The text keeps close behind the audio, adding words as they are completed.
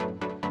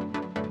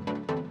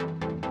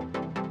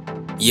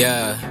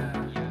Yeah,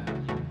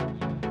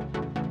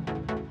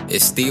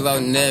 it's Steve-O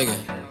nigga.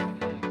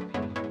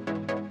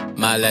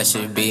 My last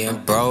shit being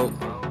broke.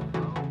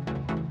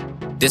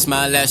 This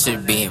my last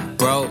shit being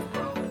broke.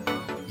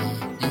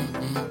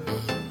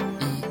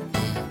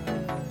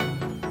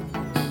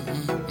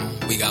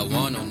 We got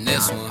one on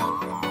this one.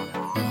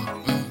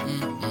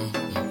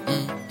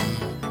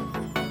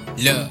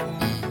 Look,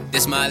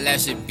 this my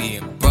last shit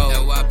being broke.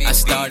 I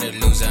started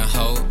losing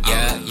hope.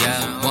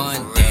 Yeah.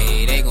 One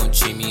day they gon'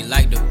 treat me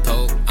like the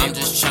Pope. I'm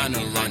just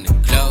tryna run the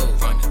globe.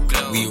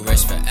 We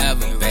rich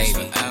forever,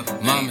 baby.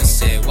 Mama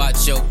said,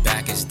 watch your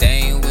back, cause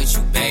they ain't with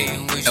you, baby.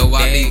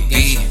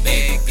 Lilmurrlandbaby,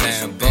 baby,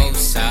 playing both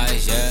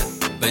sides, yeah.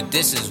 But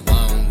this is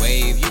one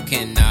wave, you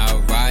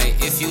cannot ride.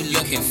 If you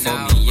looking for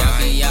me,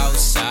 I'll be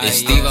outside. It's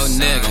Steve-O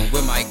nigga, I'm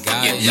with my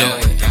guys,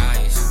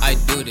 I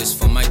do this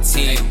for my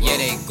team, yeah,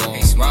 they gon'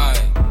 ride.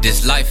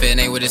 This life, it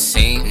ain't what it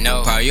seem.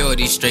 No.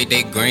 Priorities straight,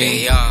 they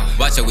green.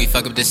 Watch how we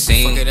fuck up the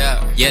scene. Fuck it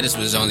up. Yeah, this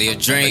was only a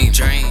dream.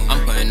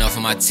 I'm putting off for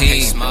my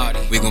team.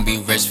 We gon' be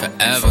rich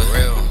forever. For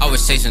real. I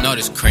was chasing all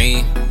this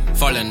cream.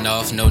 Falling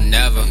off, no,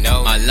 never.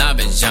 No. My line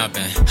been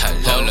jumping.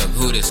 Hold up,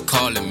 who this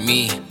calling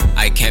me?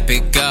 I can't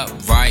pick up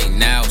right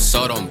now,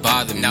 so don't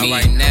bother me.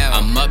 Right now.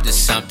 I'm up to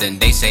something.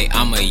 They say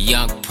I'm a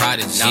young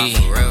prodigy.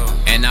 For real.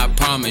 And I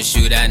promise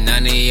you that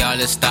none of y'all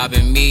is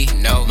stopping me.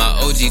 No. My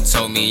OG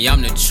told me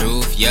I'm the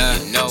truth, yeah.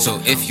 You know.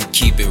 So if you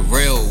keep it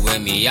real with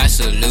me, I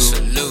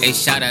salute. Hey,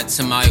 shout out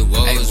to my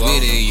woes, we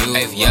the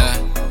youth, yeah.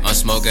 I'm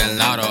smoking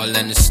loud all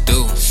in the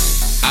stew.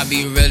 I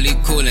be really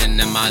coolin'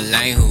 in my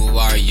lane, who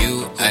are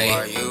you?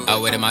 I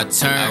waited my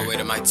turn,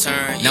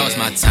 now it's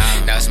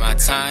my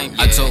time.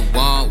 I told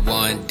Juan,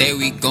 one day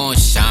we gon'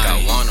 shine.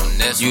 Got one on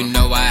this you one.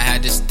 Know I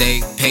had to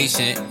stay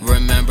patient.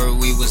 Remember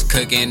we was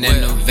cooking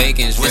in the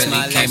vacants, really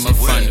came up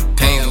from the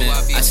pavement.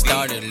 I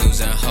started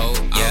losing hope,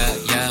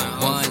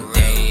 yeah. One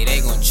day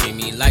they gon' treat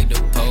me like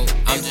the Pope.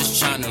 I'm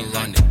just tryna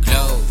run the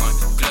globe.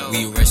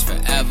 We rich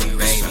forever,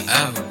 baby.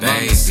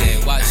 Mama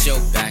said, watch your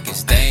back,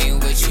 cause they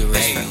ain't with you,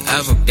 baby.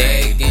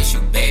 They against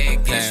you,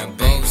 baby, playing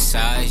both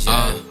sides,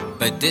 yeah.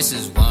 But this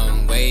is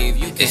one wave,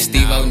 you can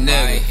Steve-O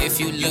nigga. If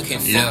you looking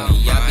for me,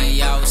 I'll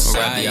be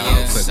outside,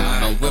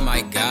 yeah. I'm with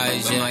my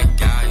guys, yeah.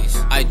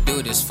 I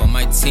do this for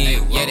my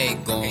team, yeah, they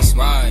gon'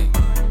 ride.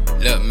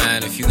 Look,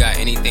 man, if you got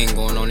anything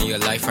going on in your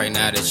life right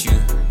now that you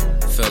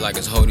feel like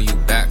it's holding you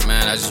back,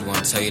 man, I just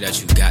wanna tell you that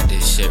you got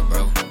this shit,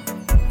 bro.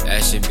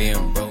 That shit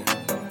being broke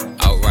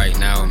out right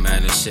now,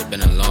 man. This shit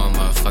been a long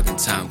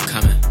motherfucking time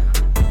coming,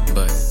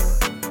 but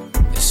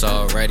it's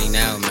all ready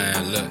now,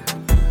 man. Look,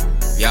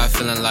 y'all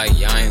feeling like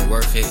y'all ain't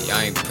worth it, y'all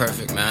ain't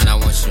perfect, man. I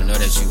want you to know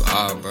that you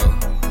are, bro.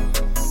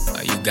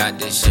 You got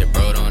this shit,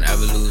 bro. Don't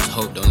ever lose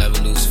hope, don't ever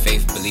lose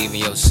faith. Believe in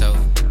yourself.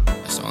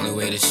 That's the only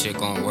way this shit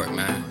gon' work,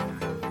 man.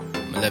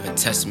 I'm a living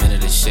testament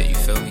of this shit, you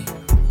feel me?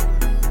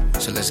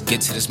 So let's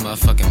get to this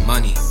motherfucking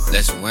money.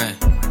 Let's win.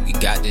 We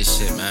got this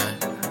shit, man.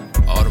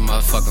 All the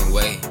motherfucking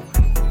way.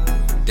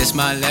 This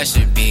my last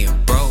shit being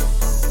broke.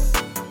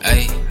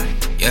 Ayy,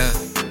 yeah,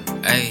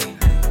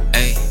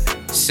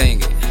 ayy,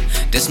 sing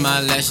it. This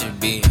my last shit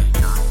being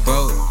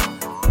broke.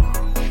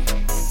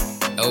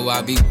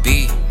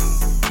 Lilmurrlandbaby,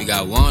 we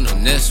got one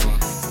on this one.